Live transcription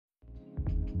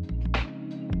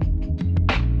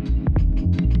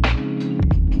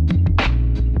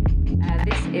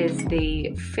is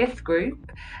the fifth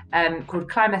group called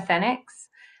Climathenics.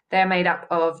 They're made up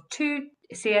of two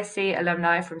CSC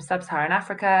alumni from Sub-Saharan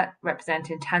Africa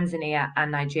representing Tanzania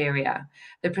and Nigeria.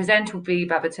 The presenter will be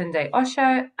Babatunde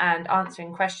Osho, and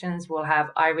answering questions will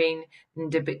have Irene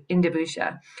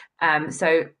Ndibusha.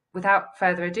 So without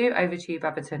further ado, over to you,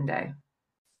 Babatunde.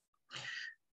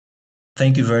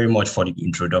 Thank you very much for the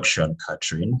introduction,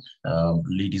 Catherine.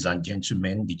 Ladies and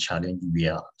gentlemen, the challenge we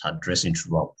are addressing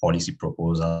through our policy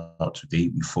proposal today,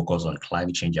 we focus on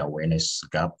climate change awareness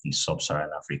gap in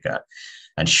Sub-Saharan Africa.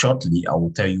 And shortly, I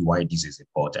will tell you why this is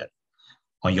important.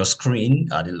 On your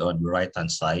screen, on the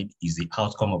right-hand side, is the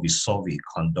outcome of a survey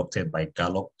conducted by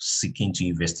Gallup seeking to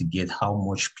investigate how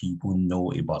much people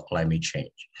know about climate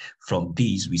change. From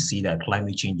this, we see that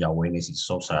climate change awareness in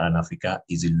Sub-Saharan Africa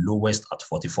is the lowest at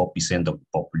 44% of the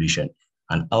population.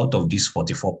 And out of this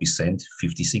 44%,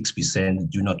 56%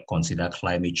 do not consider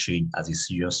climate change as a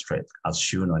serious threat, as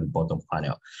shown on the bottom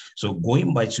panel. So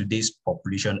going by today's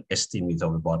population estimate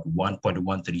of about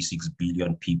 1.136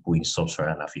 billion people in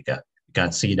Sub-Saharan Africa, can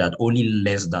say that only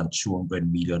less than 200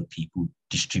 million people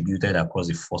distributed across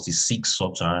the 46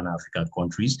 sub-Saharan African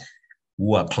countries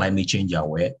who are climate change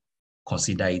aware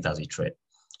consider it as a threat.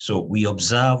 So we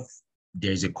observe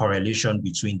there is a correlation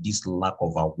between this lack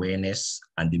of awareness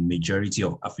and the majority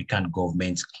of African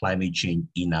governments' climate change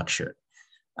inaction.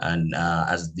 And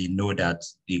as they know that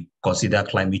they consider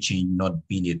climate change not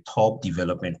being a top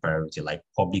development priority like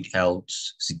public health,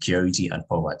 security, and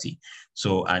poverty.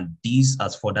 So, and this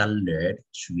has further led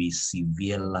to a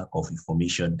severe lack of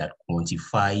information that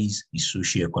quantifies the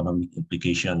socioeconomic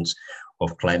implications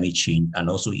of climate change and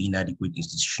also inadequate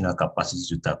institutional capacity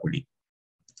to tackle it.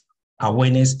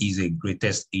 Awareness is a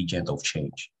greatest agent of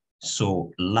change.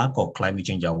 So lack of climate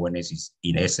change awareness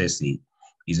in SSA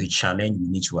is a challenge we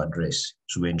need to address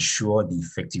to ensure the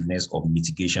effectiveness of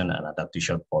mitigation and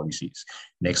adaptation policies.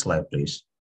 Next slide, please.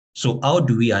 So how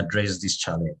do we address this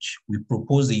challenge? We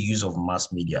propose the use of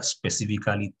mass media,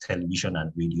 specifically television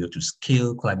and radio, to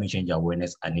scale climate change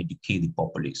awareness and educate the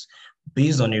populace.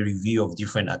 Based on a review of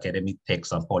different academic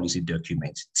texts and policy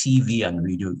documents, TV and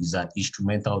radio is an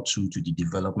instrumental tool to the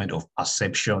development of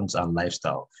perceptions and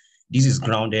lifestyle. This is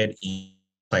grounded in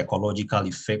psychological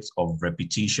effects of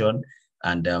repetition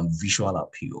and visual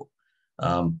appeal.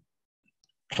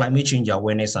 Climate change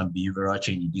awareness and behavioral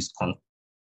change in this context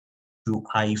through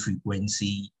high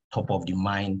frequency, top of the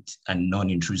mind, and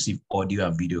non-intrusive audio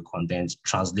and video content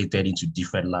translated into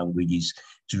different languages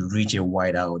to reach a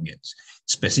wider audience.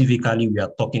 Specifically, we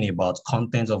are talking about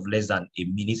content of less than a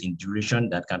minute in duration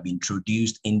that can be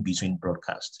introduced in between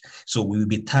broadcasts. So we will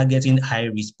be targeting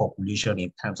high-risk population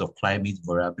in terms of climate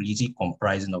vulnerability,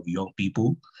 comprising of young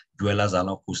people, dwellers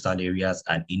along coastal areas,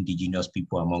 and indigenous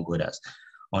people, among others.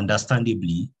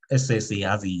 Understandably, SSA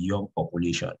has a young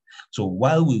population. So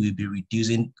while we will be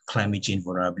reducing climate change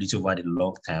vulnerability over the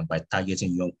long term by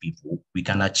targeting young people, we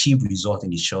can achieve results in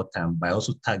the short term by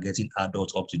also targeting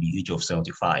adults up to the age of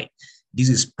 75. This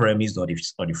is premised on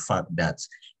the fact that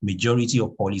majority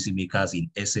of policymakers in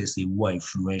SSA who are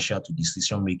influential to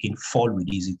decision-making fall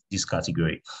within this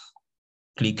category.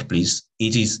 Click, please.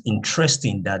 It is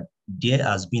interesting that there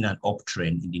has been an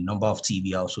uptrend in the number of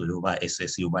TV households over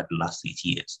SSA over the last 8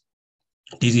 years.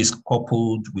 This is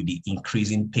coupled with the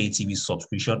increasing pay TV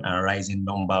subscription and rising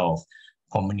number of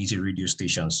community radio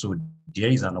stations. So there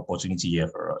is an opportunity here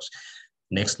for us.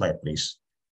 Next slide, please.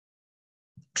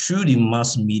 Through the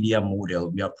mass media model,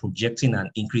 we are projecting an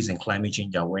increase in climate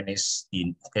change awareness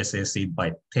in SSA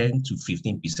by 10 to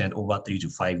 15% over 3 to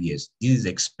 5 years. This is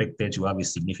expected to have a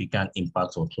significant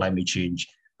impact on climate change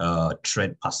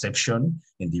threat perception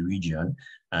in the region.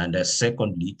 And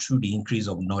secondly, through the increase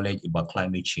of knowledge about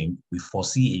climate change, we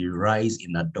foresee a rise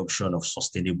in adoption of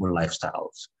sustainable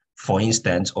lifestyles. For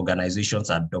instance, organizations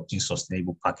adopting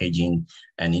sustainable packaging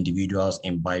and individuals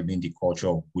imbibing the culture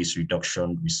of waste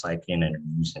reduction, recycling, and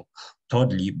reusing.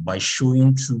 Thirdly, by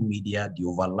showing through media the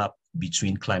overlap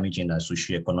between climate change and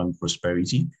socioeconomic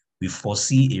prosperity, we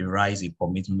foresee a rise in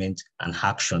commitment and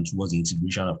action towards the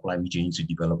integration of climate change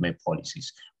into development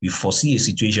policies. We foresee a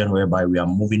situation whereby we are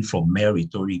moving from mere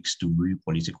rhetorics to real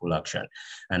political action.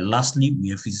 And lastly,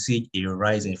 we envisage a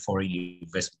rise in foreign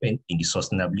investment in the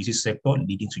sustainability sector,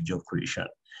 leading to job creation.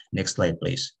 Next slide,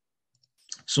 please.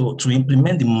 So to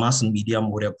implement the mass media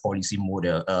policy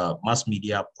model,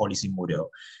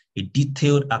 a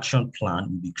detailed action plan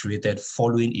will be created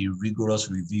following a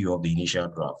rigorous review of the initial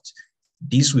draft.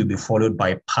 This will be followed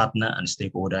by partner and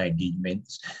stakeholder engagement.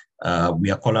 We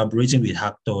are collaborating with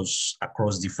actors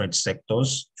across different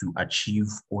sectors to achieve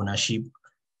ownership,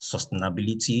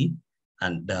 sustainability,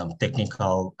 and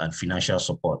technical and financial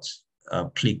support.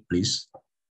 Click, please.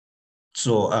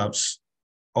 So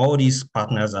all these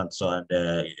partners and so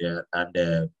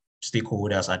and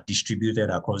stakeholders are distributed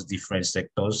across different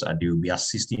sectors, and they will be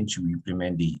assisting to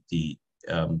implement the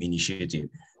initiative.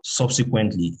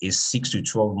 Subsequently, a 6 to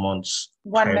 12 months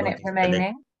 1 minute pilot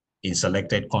remaining. in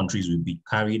selected countries will be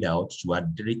carried out to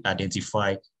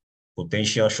identify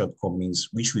potential shortcomings,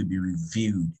 which will be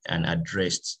reviewed and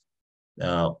addressed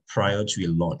prior to a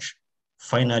launch.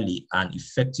 Finally, an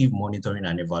effective monitoring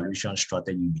and evaluation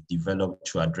strategy will be developed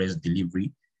to address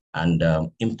delivery and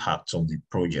impact of the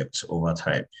project over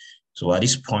time. So at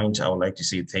this point, I would like to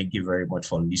say thank you very much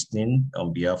for listening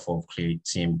on behalf of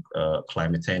team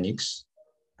Climathenics,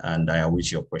 and I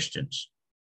await your questions.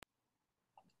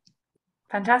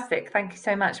 Fantastic. Thank you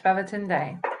so much,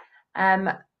 Babatunde.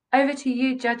 Over to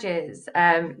you, judges.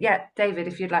 Yeah, David,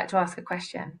 if you'd like to ask a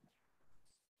question.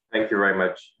 Thank you very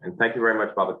much. And thank you very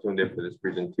much, Babatunde, for this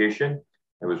presentation.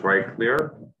 It was very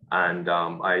clear. And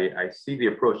I see the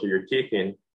approach that you're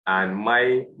taking. And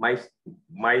my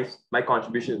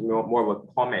contribution is more of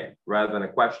a comment rather than a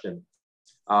question.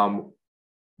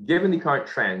 Given the current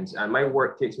trends, and my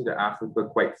work takes me to Africa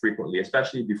quite frequently,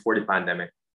 especially before the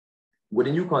pandemic,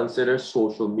 wouldn't you consider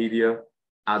social media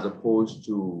as opposed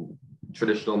to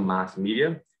traditional mass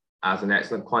media as an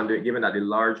excellent conduit, given that the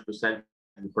large percentage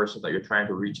of the persons that you're trying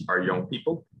to reach are young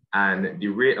people, and the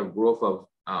rate of growth of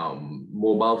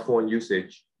mobile phone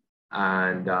usage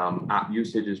and app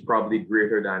usage is probably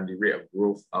greater than the rate of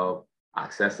growth of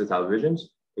access to televisions?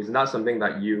 Isn't that something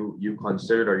that you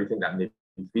considered, or you think that may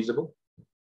be feasible?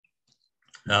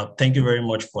 Thank you very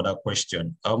much for that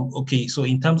question. Okay, so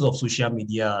in terms of social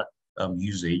media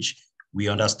usage, we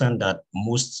understand that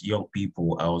most young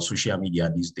people are on social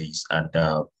media these days, and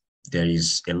there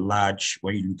is a large,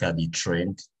 when you look at the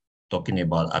trend, talking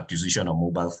about acquisition of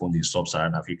mobile phones in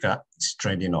Sub-Saharan Africa, it's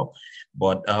trending up.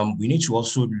 But we need to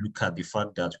also look at the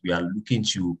fact that we are looking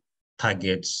to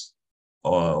target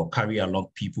or carry along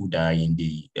people that are in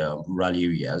the rural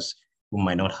areas who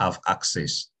might not have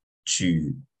access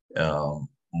to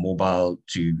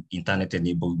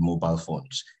internet-enabled mobile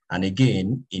phones. And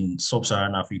again, in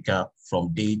Sub-Saharan Africa,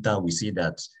 from data, we see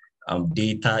that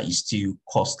data is still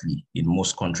costly in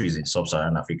most countries in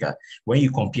Sub-Saharan Africa. When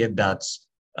you compare that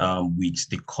with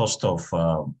the cost of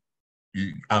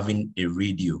having a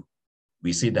radio,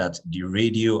 we see that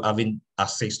having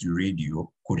access to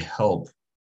radio could help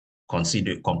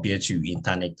compared to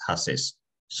internet access.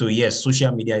 So yes,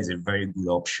 social media is a very good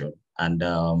option, and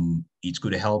it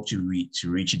could help to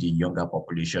reach the younger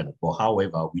population. But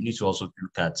however, we need to also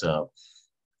look at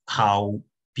how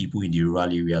people in the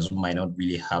rural areas who might not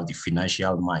really have the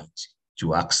financial might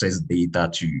to access data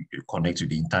to connect to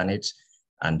the internet,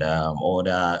 and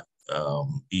other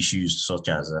issues such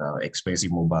as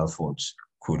expensive mobile phones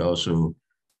could also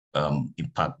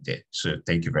impact there. So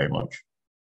thank you very much.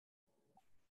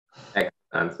 Excellent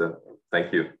answer.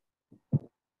 Thank you.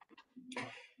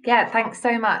 Yeah, thanks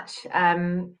so much,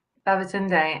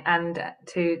 Babatunde, and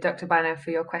to Dr. Bano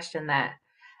for your question there.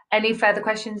 Any further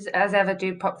questions, as ever,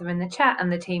 do pop them in the chat,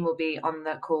 and the team will be on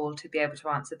the call to be able to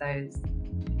answer those.